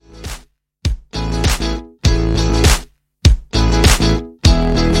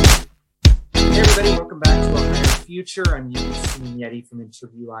future. I'm Yeti from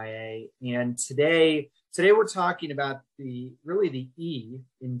Interview IA, and today we're talking about the E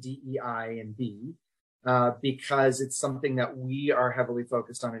in DEI and B, because it's something that we are heavily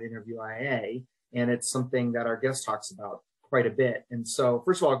focused on at Interview IA, and it's something that our guest talks about quite a bit. And so,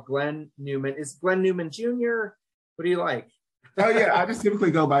 first of all, Glenn Newman. Is Glenn Newman Jr.? What do you like? Oh yeah, I just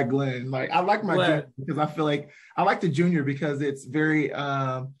typically go by Glenn. Like I like my Glenn. junior because I feel like I like the junior because it's very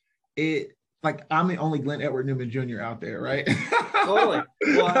like I'm the only Glenn Edward Newman Jr. out there, right? Totally.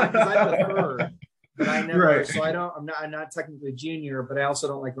 Well, because I'm the third, but I never. Right. So I'm not technically junior, but I also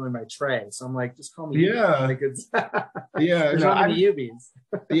don't like going by Trey. So I'm like, just call me. Yeah. Like it's Yeah. There's not many Ubies.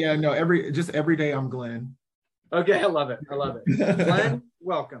 Yeah. No. Every day I'm Glenn. Okay, I love it. Glenn,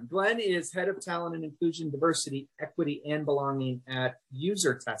 welcome. Glenn is head of talent and inclusion, diversity, equity, and belonging at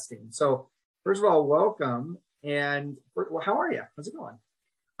UserTesting. So, first of all, welcome. And how are you? How's it going?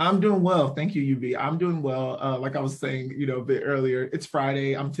 I'm doing well. Thank you, UB. I'm doing well. Like I was saying, a bit earlier, it's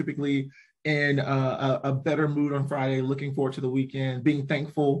Friday. I'm typically in a better mood on Friday, looking forward to the weekend, being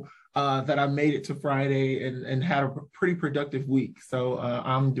thankful that I made it to Friday and had a pretty productive week. So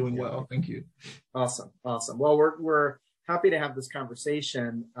I'm doing well. Thank you. Awesome. Well, we're happy to have this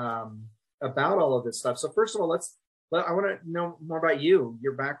conversation about all of this stuff. So first of all, I want to know more about you,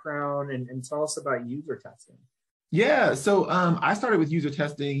 your background, and tell us about UserTesting. Yeah, so I started with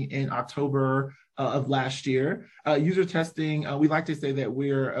UserTesting in October of last year. UserTesting, we like to say that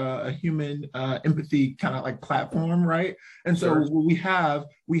we're a human empathy kind of like platform, right? And so Sure. we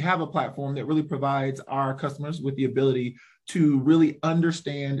have a platform that really provides our customers with the ability to really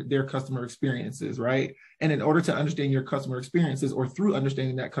understand their customer experiences, right? And in order to understand your customer experiences, or through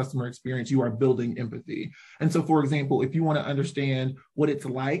understanding that customer experience, you are building empathy. And so, for example, if you want to understand what it's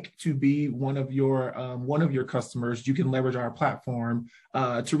like to be one of your customers, you can leverage our platform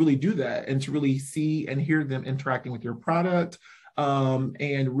to really do that and to really see and hear them interacting with your product,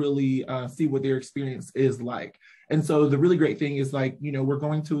 and really see what their experience is like. And so the really great thing is we're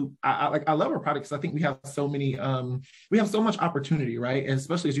going to, I love our products. I think we have so much opportunity, right? And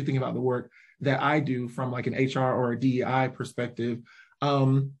especially as you think about the work that I do from like an HR or a DEI perspective,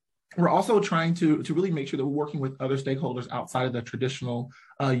 we're also trying to really make sure that we're working with other stakeholders outside of the traditional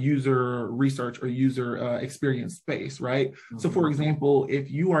user research or user experience space, right? Mm-hmm. So for example,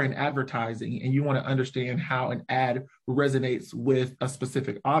 if you are in advertising and you want to understand how an ad resonates with a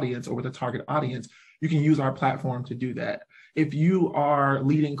specific audience or with a target audience, you can use our platform to do that. If you are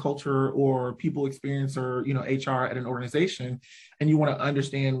leading culture or people experience or HR at an organization, and you want to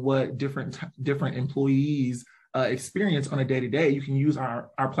understand what different employees experience on a day-to-day, you can use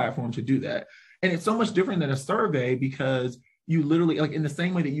our platform to do that. And it's so much different than a survey because you literally, like in the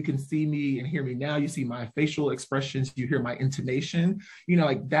same way that you can see me and hear me now, you see my facial expressions, you hear my intonation,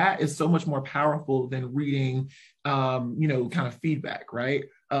 like that is so much more powerful than reading, kind of feedback, right?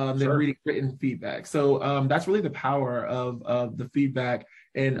 Than Sure. reading written feedback. So that's really the power of the feedback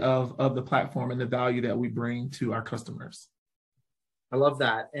and of the platform and the value that we bring to our customers. I love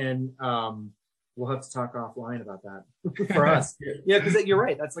that. And we'll have to talk offline about that for us. Yeah, because you're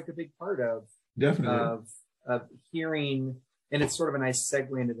right. That's like a big part of definitely of hearing, and it's sort of a nice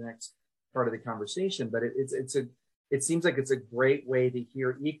segue into the next part of the conversation. But it seems like it's a great way to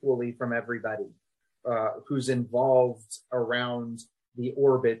hear equally from everybody who's involved around the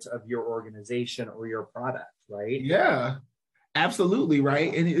orbit of your organization or your product, right? Yeah, absolutely,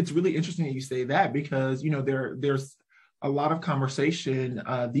 right. And it's really interesting that you say that because there's a lot of conversation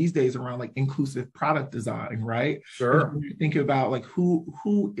these days around like inclusive product design, right? Sure. When you think about like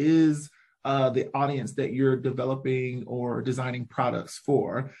who is the audience that you're developing or designing products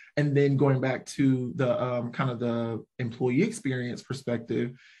for, and then going back to the kind of the employee experience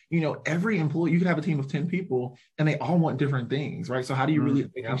perspective, every employee, you could have a team of 10 people and they all want different things, right? So how do you really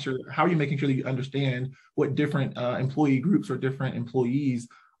how are you making sure that you understand what different employee groups or different employees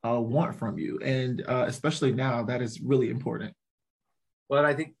want from you? And especially now, that is really important. Well,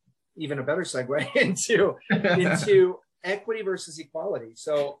 I think even a better segue into equity versus equality.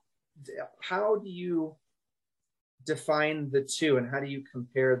 So how do you define the two, and how do you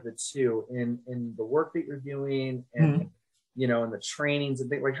compare the two in the work that you're doing and in the trainings and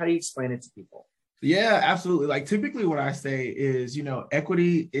things? Like, how do you explain it to people? Yeah, absolutely. Like typically what I say is,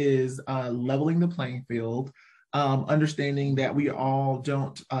 equity is leveling the playing field, understanding that we all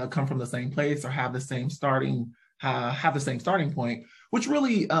don't come from the same place or have the same starting point, which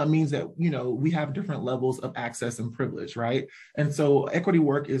really means that, we have different levels of access and privilege, right? And so equity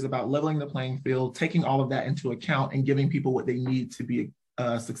work is about leveling the playing field, taking all of that into account and giving people what they need to be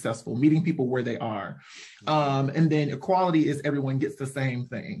successful, meeting people where they are. And then equality is everyone gets the same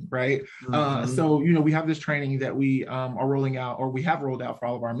thing, right? So, we have this training that we are rolling out, or we have rolled out for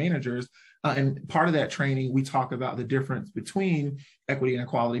all of our managers. And part of that training, we talk about the difference between equity and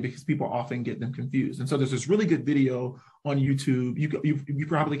equality, because people often get them confused. And so there's this really good video on YouTube. You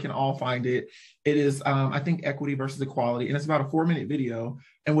probably can all find it. It is, I think, equity versus equality. And it's about a 4-minute video.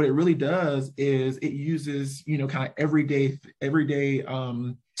 And what it really does is it uses, kind of everyday,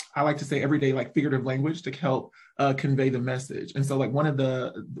 I like to say everyday, like figurative language to help convey the message. And so like one of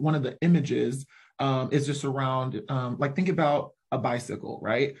the images is just around, like, think about a bicycle,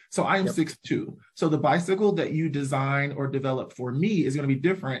 right? So I am 6'2". So the bicycle that you design or develop for me is going to be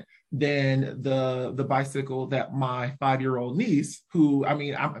different than the bicycle that my 5-year-old niece, who,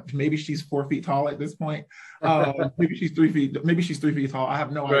 maybe she's 4 feet tall at this point. Maybe she's 3 feet. Maybe she's 3 feet tall. I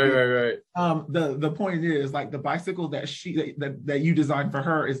have no idea. Right. The point is, like, the bicycle that you designed for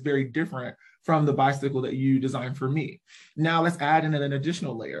her is very different from the bicycle that you designed for me. Now let's add in an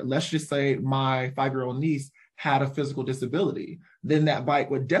additional layer. Let's just say my 5-year-old niece had a physical disability, then that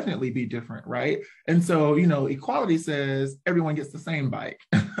bike would definitely be different, right? And so, equality says everyone gets the same bike.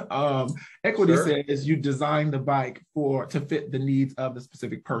 Equity says you design the bike to fit the needs of the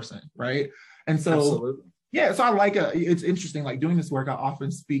specific person, right? And so, absolutely. Yeah, so I like it's interesting, like doing this work, I often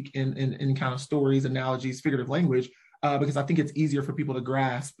speak in kind of stories, analogies, figurative language, because I think it's easier for people to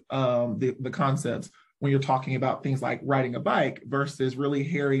grasp the concepts when you're talking about things like riding a bike versus really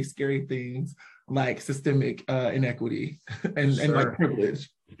hairy, scary things like systemic inequity and like privilege.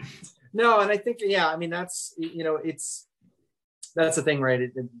 No, and I think, that's, that's the thing, right?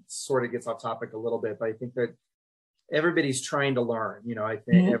 It sort of gets off topic a little bit, but I think that everybody's trying to learn, I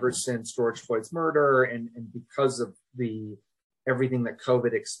think ever since George Floyd's murder and because of everything that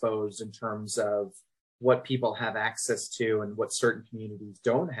COVID exposed in terms of what people have access to and what certain communities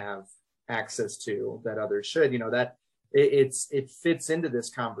don't have access to that others should, that it fits into this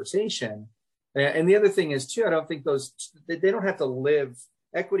conversation. And the other thing is too, I don't think they don't have to live,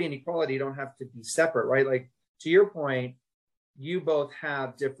 equity and equality don't have to be separate, right? Like, to your point, you both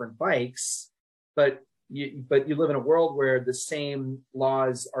have different bikes, but you live in a world where the same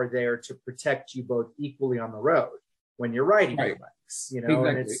laws are there to protect you both equally on the road when you're riding your bikes,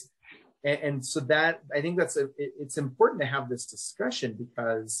 exactly. And so that, I think it's important to have this discussion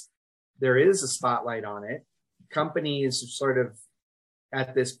because there is a spotlight on it. Companies are sort of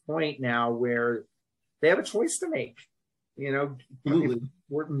at this point now where they have a choice to make.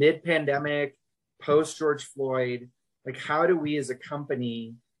 We're mid-pandemic, post George Floyd. Like, how do we as a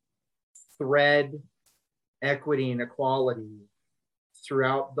company thread equity and equality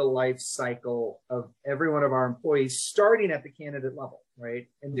throughout the life cycle of every one of our employees, starting at the candidate level, right?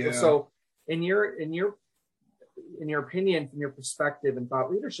 And so, in your opinion, from your perspective and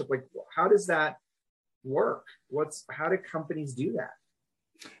thought leadership, like, how does that work? How do companies do that?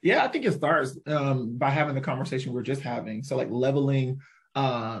 Yeah, I think it starts by having the conversation we're just having. So like leveling,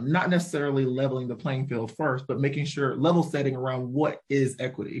 not necessarily leveling the playing field first, but making sure level setting around what is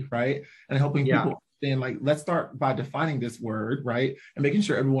equity, right? And helping people understand, like, let's start by defining this word, right? And making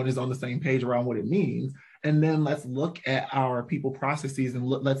sure everyone is on the same page around what it means. And then let's look at our people processes and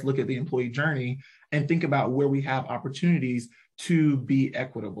let's look at the employee journey and think about where we have opportunities to be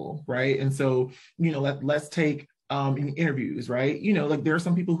equitable, right? And so, let's take in interviews, right? Like, there are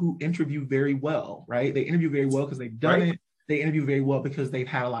some people who interview very well, right? They interview very well because they've done it. They interview very well because they've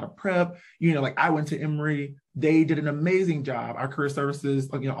had a lot of prep. Like, I went to Emory. They did an amazing job. Our career services,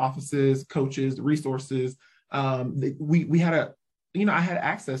 offices, coaches, resources. We had I had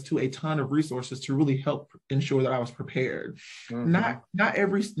access to a ton of resources to really help ensure that I was prepared. Not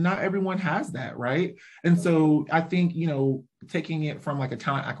everyone has that, right? And so I think, taking it from like a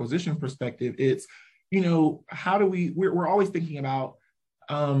talent acquisition perspective, it's, how do we're always thinking about,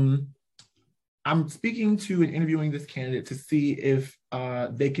 I'm speaking to and interviewing this candidate to see if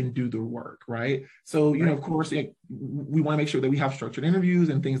they can do the work, right? So, of course, we want to make sure that we have structured interviews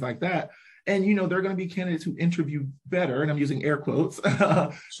and things like that. And, there are going to be candidates who interview better, and I'm using air quotes, than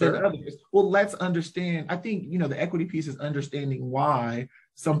others. Well, let's understand. I think, the equity piece is understanding why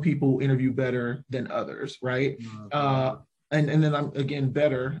some people interview better than others, right? And then I'm, again,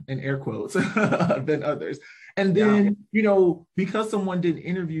 better in air quotes than others. And then, because someone did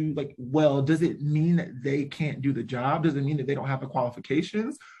interview well, does it mean that they can't do the job? Does it mean that they don't have the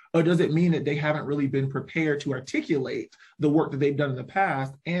qualifications? Or does it mean that they haven't really been prepared to articulate the work that they've done in the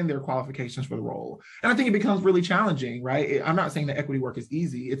past and their qualifications for the role? And I think it becomes really challenging, right? I'm not saying that equity work is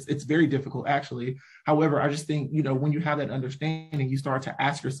easy. It's very difficult, actually. However, I just think, when you have that understanding, you start to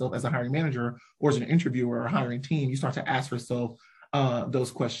ask yourself as a hiring manager or as an interviewer or a hiring team, you start to ask yourself,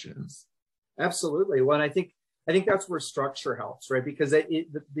 those questions. Absolutely. Well, and I think that's where structure helps, right? Because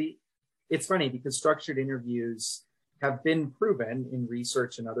it's funny because structured interviews have been proven in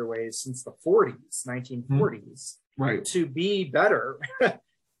research and other ways since the 1940s, right, to be better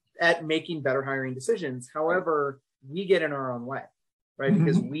at making better hiring decisions. However, we get in our own way, right?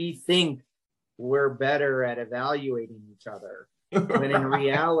 Because we think we're better at evaluating each other, when in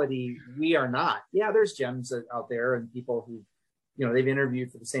reality, we are not. Yeah, there's gems out there and people who, they've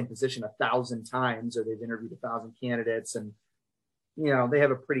interviewed for the same position 1,000 times, or they've interviewed 1,000 candidates, and they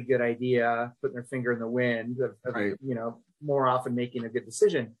have a pretty good idea, putting their finger in the wind of right. More often making a good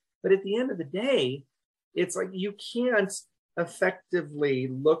decision. But at the end of the day, it's like you can't effectively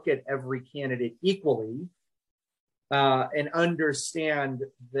look at every candidate equally and understand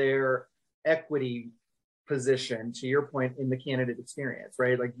their equity position, to your point, in the candidate experience,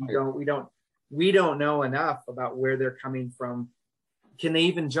 right? Like we don't know enough about where they're coming from. Can they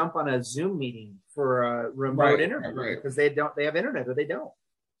even jump on a Zoom meeting for a remote interview? Right. Because they have internet or they don't.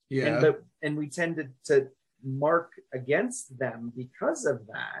 Yeah. And we tend to mark against them because of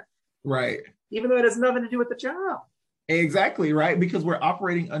that. Right. Even though it has nothing to do with the job. Exactly, right? Because we're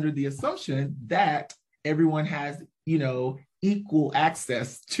operating under the assumption that everyone has, equal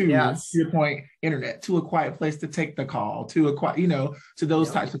access to, yes, to your point, internet, to a quiet place to take the call, to a quiet, to those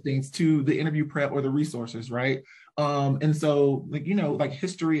types of things, to the interview prep or the resources, right? And so, like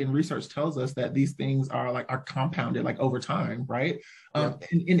history and research tells us that these things are compounded over time, right?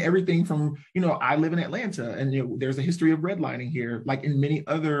 In everything from, I live in Atlanta, and there's a history of redlining here, like in many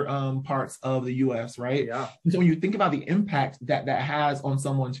other parts of the US, right? Yeah. And so when you think about the impact that has on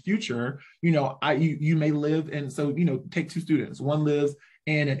someone's future, you may live, and so, take two students. One lives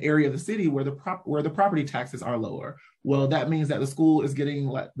in an area of the city where the property taxes are lower. Well, that means that the school is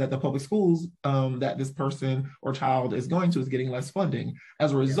getting that the public schools that this person or child is going to is getting less funding.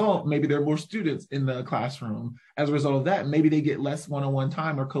 As a result, maybe there are more students in the classroom. As a result of that, maybe they get less one-on-one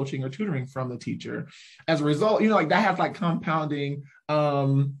time or coaching or tutoring from the teacher. As a result, that has compounding,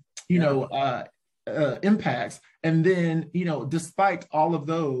 impacts. And then, despite all of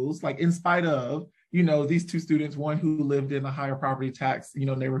those, in spite of, these two students, one who lived in a higher property tax,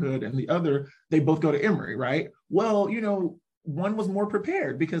 neighborhood, and the other, they both go to Emory, right? Well, one was more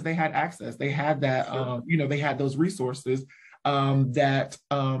prepared because they had access. They had that, they had those resources that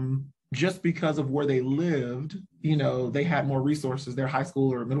just because of where they lived, they had more resources. Their high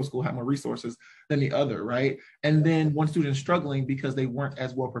school or middle school had more resources than the other, right? And then one student struggling because they weren't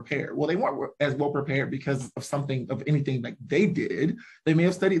as well prepared. Well, they weren't as well prepared because of anything like they did. They may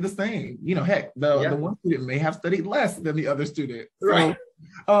have studied the same. Heck, the one student may have studied less than the other student. Right.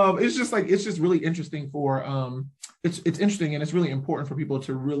 So it's just really interesting for it's interesting, and it's really important for people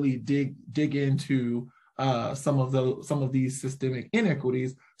to really dig into some of these systemic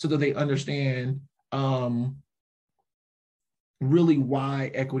inequities so that they understand really why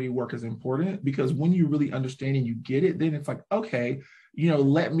equity work is important. Because when you really understand and you get it, then it's like, okay,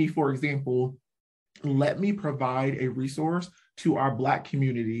 let me provide a resource to our Black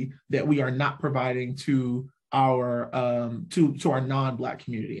community that we are not providing to our to our non-Black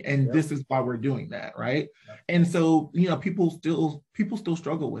community, and this is why we're doing that, right? And so people still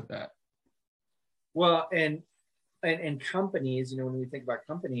struggle with that. Well, and companies, when we think about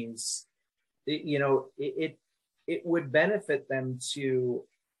companies, it would benefit them to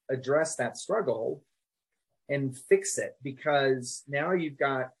address that struggle and fix it, because now you've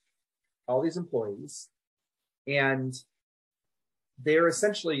got all these employees, and they're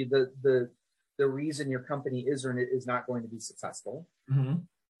essentially the reason your company is or is not going to be successful. Mm-hmm.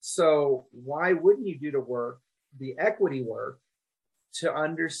 So why wouldn't you do the equity work, to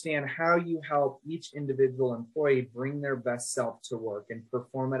understand how you help each individual employee bring their best self to work and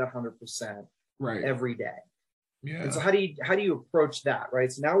perform at 100% every day? Yeah. And so how do you approach that,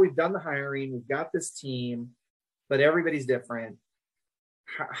 right? So now we've done the hiring, we've got this team, but everybody's different.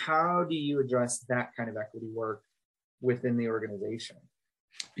 How do you address that kind of equity work within the organization?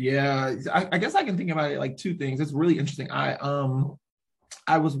 Yeah, I guess I can think about it like two things. It's really interesting. I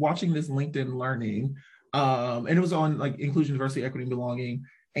was watching this LinkedIn Learning, and it was on inclusion, diversity, equity, and belonging.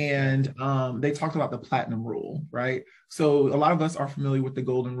 And they talked about the platinum rule, right? So a lot of us are familiar with the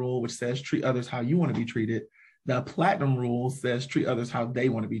golden rule, which says treat others how you want to be treated. The platinum rule says treat others how they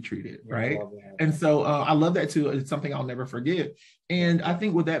want to be treated, right? And so I love that too. It's something I'll never forget. And I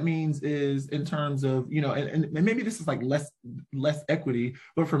think what that means is, in terms of, and maybe this is less equity,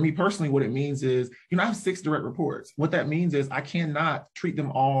 but for me personally, what it means is, I have 6 direct reports. What that means is I cannot treat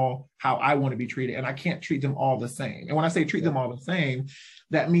them all how I want to be treated, and I can't treat them all the same. And when I say treat them all the same,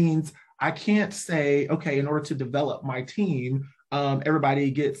 that means I can't say, okay, in order to develop my team,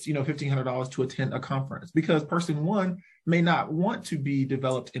 everybody gets, $1,500 to attend a conference, because person one may not want to be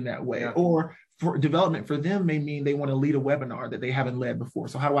developed in that way. Or for development for them may mean they want to lead a webinar that they haven't led before.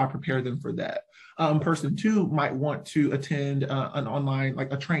 So how do I prepare them for that? Person two might want to attend an online,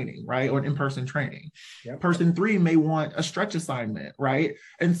 like a training, right? Or an in-person training. Person three may want a stretch assignment, right?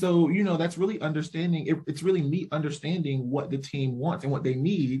 And so, that's really understanding, it's really me understanding what the team wants and what they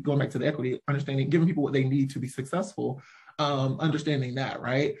need, going back to the equity, understanding, giving people what they need to be successful, understanding that,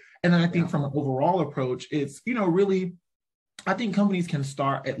 right? And then I think from an overall approach, it's, really, I think companies can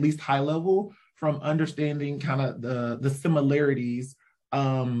start at least high level from understanding kind of the similarities,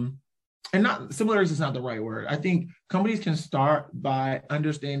 and not similarities is not the right word. I think companies can start by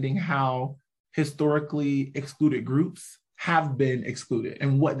understanding how historically excluded groups have been excluded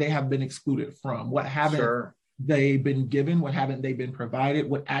and what they have been excluded from, what haven't they been given, what haven't they been provided,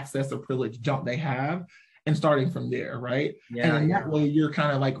 what access or privilege don't they have, and starting from there, right? And in that way, you're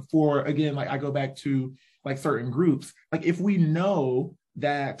kind of like, I go back to like certain groups, like if we know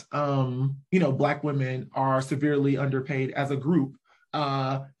that, Black women are severely underpaid as a group,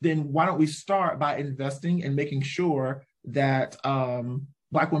 then why don't we start by investing and making sure that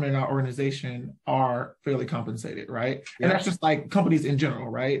Black women in our organization are fairly compensated, right? And that's just like companies in general,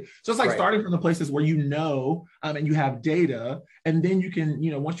 right? So it's like starting from the places where and you have data, and then you can,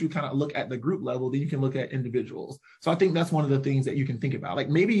 once you kind of look at the group level, then you can look at individuals. So I think that's one of the things that you can think about. Like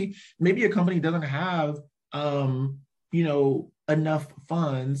maybe a company doesn't have, enough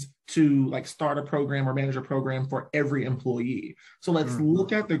funds to like start a program or manage a program for every employee. So let's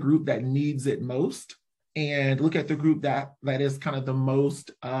look at the group that needs it most, and look at the group that is kind of the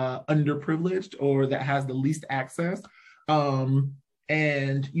most underprivileged, or that has the least access. And,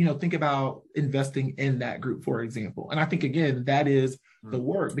 think about investing in that group, for example. And I think, again, that is the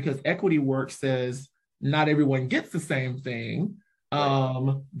work, because equity work says not everyone gets the same thing,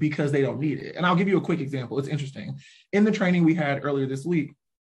 because they don't need it. And I'll give you a quick example. It's interesting. In the training we had earlier this week,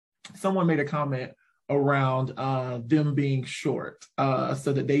 someone made a comment around them being short,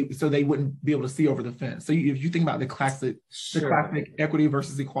 so they wouldn't be able to see over the fence. So if you think about the classic equity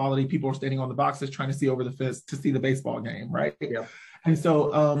versus equality, people are standing on the boxes trying to see over the fence to see the baseball game, right? And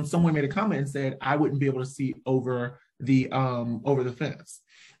so someone made a comment and said, I wouldn't be able to see over the fence.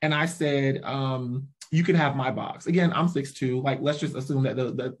 And I said, you can have my box. Again, I'm 6'2". Like, let's just assume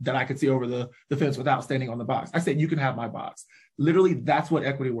that I could see over the fence without standing on the box. I said, you can have my box. Literally, that's what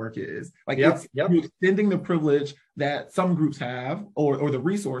equity work is. Like, it's you're extending the privilege that some groups have, or the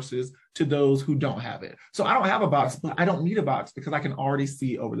resources, to those who don't have it. So I don't have a box, but I don't need a box because I can already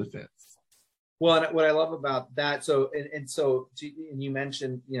see over the fence. Well, and what I love about that, and you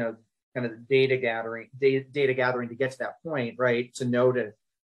mentioned, kind of data gathering to get to that point, right? To know to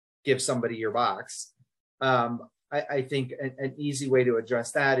give somebody your box. I think an easy way to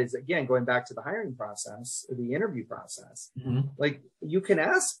address that is, again, going back to the hiring process, or the interview process. Like, you can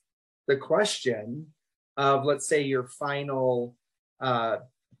ask the question of, let's say, your final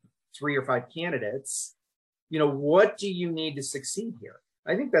 3 or 5 candidates, what do you need to succeed here?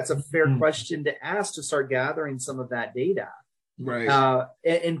 I think that's a fair question to ask, to start gathering some of that data, right?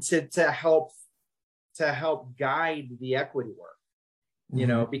 And to help guide the equity work.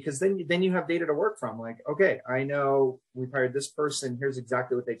 Because then you have data to work from. Like, okay, I know we've hired this person. Here's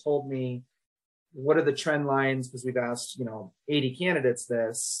exactly what they told me. What are the trend lines? Because we've asked, 80 candidates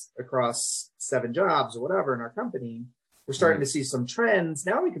this across 7 jobs or whatever in our company. We're starting to see some trends.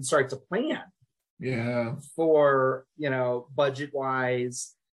 Now we can start to plan. For, budget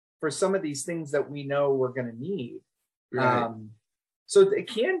wise, for some of these things that we know we're going to need. So I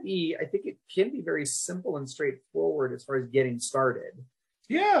think it can be very simple and straightforward as far as getting started.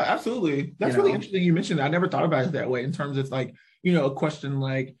 Yeah, absolutely. That's really interesting you mentioned that. I never thought about it that way, in terms of like, a question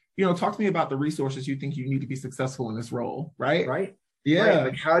like, talk to me about the resources you think you need to be successful in this role, right? Right. Yeah. Right.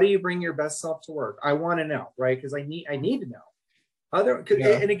 Like, how do you bring your best self to work? I want to know, right? Because I need to know.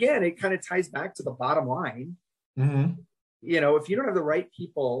 And again, it kind of ties back to the bottom line. If you don't have the right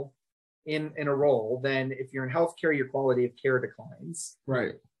people in a role, then if you're in healthcare, your quality of care declines.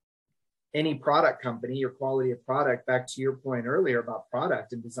 Right. Any product company, your quality of product, back to your point earlier about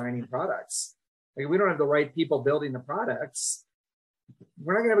product and designing products. Like, if we don't have the right people building the products,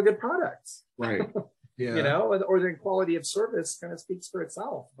 we're not going to have a good product. Right. Yeah. Or the quality of service kind of speaks for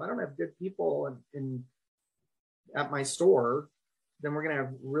itself. If I don't have good people at my store, then we're going to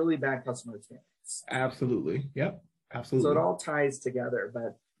have really bad customer experience. Absolutely. Yep. Absolutely. So it all ties together.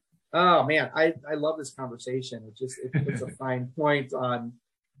 But, oh man, I love this conversation. It's a fine point on,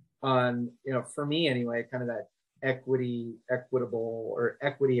 for me anyway, kind of that equity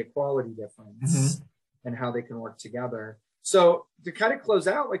equality difference and how they can work together. So to kind of close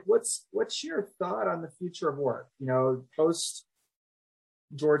out, like what's your thought on the future of work? Post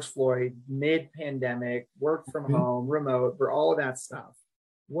George Floyd, mid-pandemic, work from home, remote, for all of that stuff.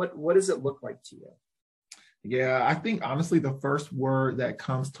 What does it look like to you? Yeah, I think honestly, the first word that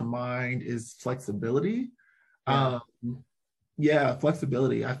comes to mind is flexibility.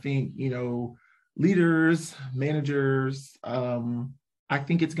 Flexibility. I think, leaders, managers, I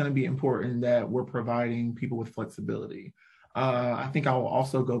think it's going to be important that we're providing people with flexibility. I think I will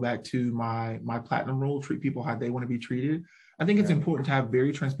also go back to my platinum rule, treat people how they want to be treated. I think it's important to have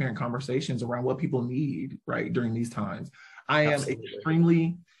very transparent conversations around what people need, right, during these times. I'm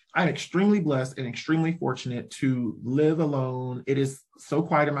extremely blessed and extremely fortunate to live alone. It is so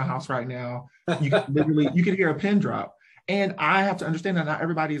quiet in my house right now. You can hear a pin drop. And I have to understand that not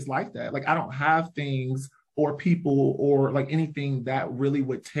everybody is like that. Like, I don't have things or people or like anything that really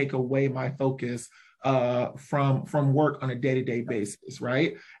would take away my focus from work on a day-to-day basis,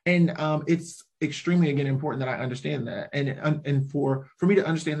 right? And it's extremely, again, important that I understand that. And for me to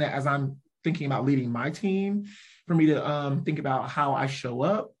understand that as I'm thinking about leading my team, for me to think about how I show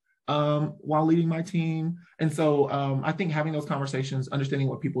up while leading my team. And so I think having those conversations, understanding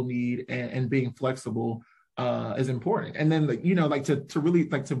what people need and being flexible is important. And then, to really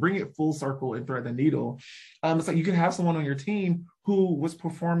to bring it full circle and thread the needle, it's like you can have someone on your team who was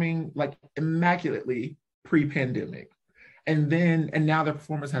performing like immaculately pre-pandemic, and now their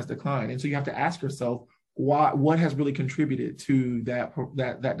performance has declined. And so you have to ask yourself, what has really contributed to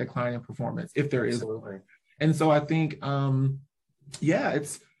that decline in performance, if there is. Absolutely. And so I think,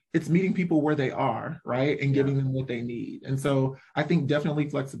 it's meeting people where they are, right? And giving them what they need. And so I think definitely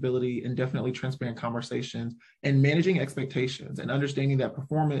flexibility and definitely transparent conversations and managing expectations and understanding that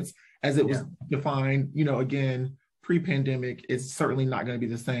performance as it was defined, again, pre-pandemic is certainly not going to be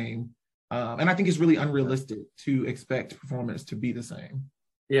the same. And I think it's really unrealistic to expect performance to be the same.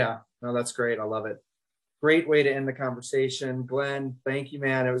 Yeah, no, that's great. I love it. Great way to end the conversation. Glenn, thank you,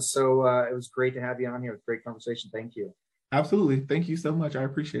 man. It was it was great to have you on here. It was a great conversation. Thank you. Absolutely. Thank you so much. I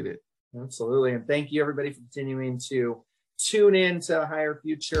appreciate it. Absolutely. And thank you, everybody, for continuing to tune in to Higher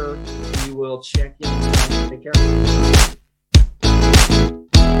Future. We will check in. Take care.